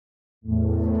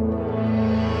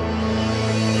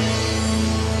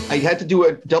I had to do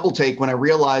a double take when I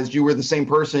realized you were the same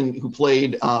person who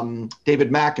played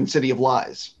David Mack in City of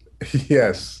Lies.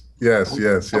 Yes, yes,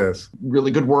 yes, yes.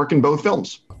 Really good work in both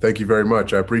films. Thank you very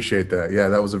much. I appreciate that. Yeah,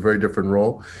 that was a very different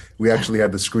role. We actually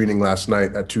had the screening last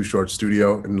night at Too Short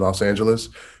Studio in Los Angeles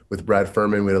with Brad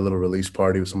Furman. We had a little release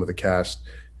party with some of the cast,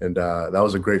 and that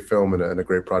was a great film and a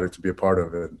great project to be a part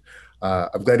of. And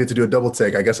I'm glad to do a double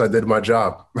take. I guess I did my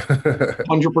job.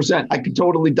 100%. I could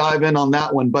totally dive in on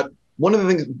that one. But one of the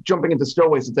things, jumping into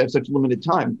Stowaway, since I have such limited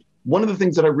time, one of the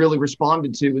things that I really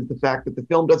responded to is the fact that the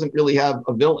film doesn't really have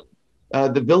a villain.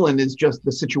 The villain is just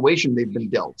the situation they've been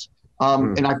dealt.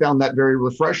 And I found that very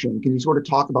refreshing. Can you sort of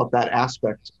talk about that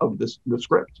aspect of the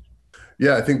script?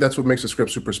 Yeah, I think that's what makes the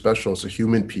script super special. It's a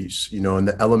human piece, and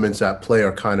the elements at play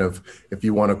are kind of, if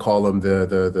you want to call them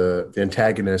the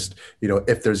antagonist,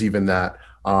 if there's even that,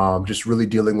 just really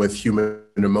dealing with human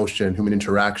emotion, human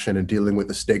interaction, and dealing with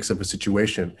the stakes of a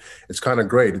situation. It's kind of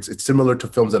great. It's similar to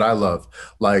films that I love,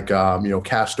 like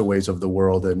Castaways of the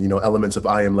world and elements of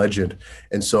I Am Legend.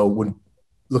 And so when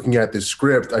looking at this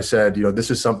script, I said, this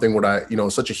is something where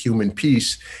such a human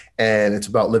piece, and it's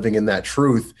about living in that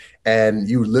truth. And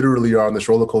you literally are on this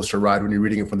roller coaster ride when you're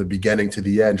reading it from the beginning to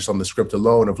the end, just on the script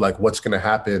alone of like, what's going to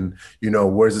happen?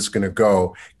 Where's this going to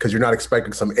go? Because you're not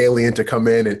expecting some alien to come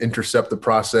in and intercept the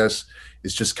process.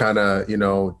 It's just kind of,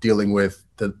 dealing with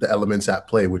the elements at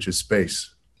play, which is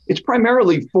space. It's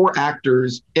primarily four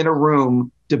actors in a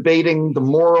room debating the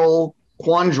moral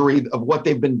quandary of what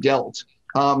they've been dealt.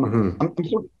 Can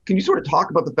you sort of talk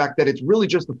about the fact that it's really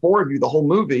just the four of you, the whole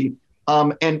movie?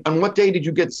 And on what day did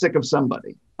you get sick of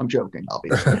somebody? I'm joking,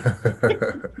 obviously.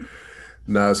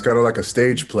 No, it's kind of like a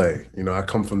stage play. I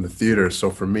come from the theater. So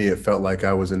for me, it felt like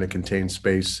I was in a contained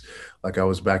space, like I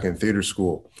was back in theater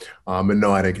school. And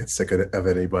no, I didn't get sick of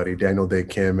anybody. Dae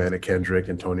Kim, and Kendrick,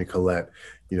 and Toni Collette,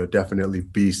 definitely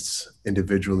beasts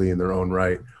individually in their own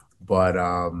right. But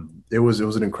it was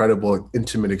an incredible,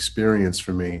 intimate experience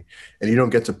for me. And you don't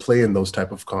get to play in those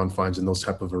type of confines, in those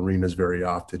type of arenas very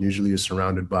often. Usually you're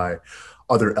surrounded by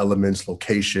other elements,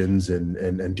 locations,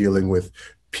 and dealing with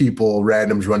people,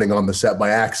 randoms running on the set by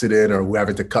accident or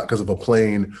having to cut because of a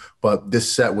plane. But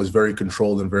this set was very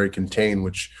controlled and very contained,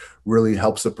 which really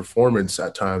helps the performance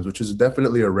at times, which is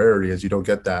definitely a rarity, as you don't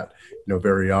get that,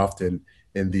 very often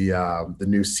in the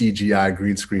new CGI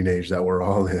green screen age that we're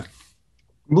all in.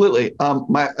 Completely.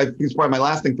 I think it's probably my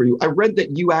last thing for you. I read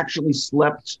that you actually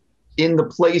slept in the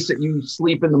place that you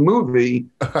sleep in the movie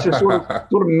to sort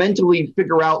of mentally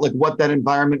figure out like what that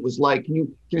environment was like. Can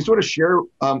you sort of share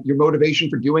your motivation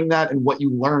for doing that and what you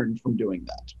learned from doing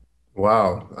that?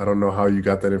 Wow. I don't know how you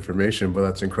got that information, but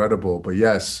that's incredible. But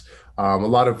yes, a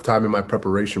lot of time in my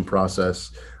preparation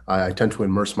process, I tend to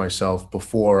immerse myself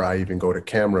before I even go to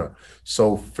camera.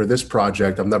 So for this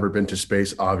project, I've never been to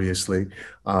space, obviously.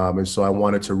 And so I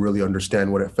wanted to really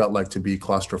understand what it felt like to be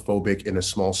claustrophobic in a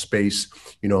small space,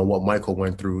 and what Michael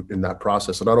went through in that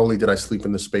process. So not only did I sleep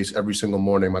in the space every single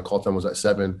morning, my call time was at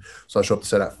 7. So I show up to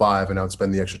set at 5 and I would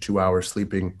spend the extra 2 hours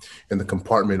sleeping in the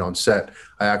compartment on set.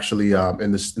 I actually,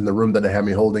 in the room that they had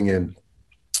me holding in,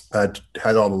 I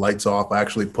had all the lights off. I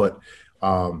actually put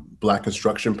black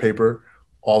construction paper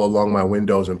all along my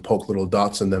windows and poke little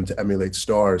dots in them to emulate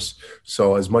stars.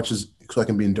 So I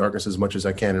can be in darkness as much as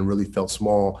I can, and really felt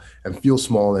small and feel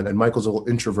small. And Michael's a little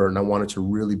introvert, and I wanted to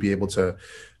really be able to,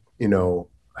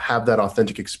 have that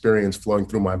authentic experience flowing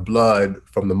through my blood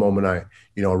from the moment I,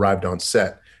 arrived on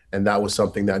set. And that was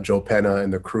something that Joe Penna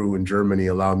and the crew in Germany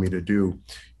allowed me to do,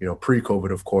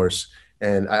 pre-COVID, of course.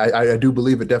 And I do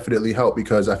believe it definitely helped,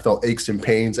 because I felt aches and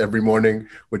pains every morning,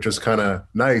 which was kind of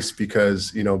nice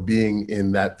because, being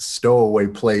in that stowaway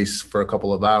place for a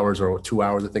couple of hours or 2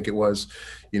 hours, I think it was,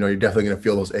 you're definitely going to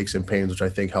feel those aches and pains, which I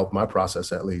think helped my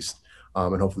process at least.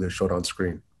 And hopefully it showed on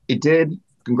screen. It did.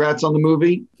 Congrats on the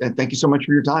movie. And thank you so much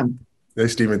for your time. Hey,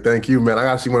 Stephen, thank you, man. I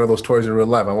got to see one of those toys in real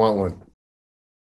life. I want one.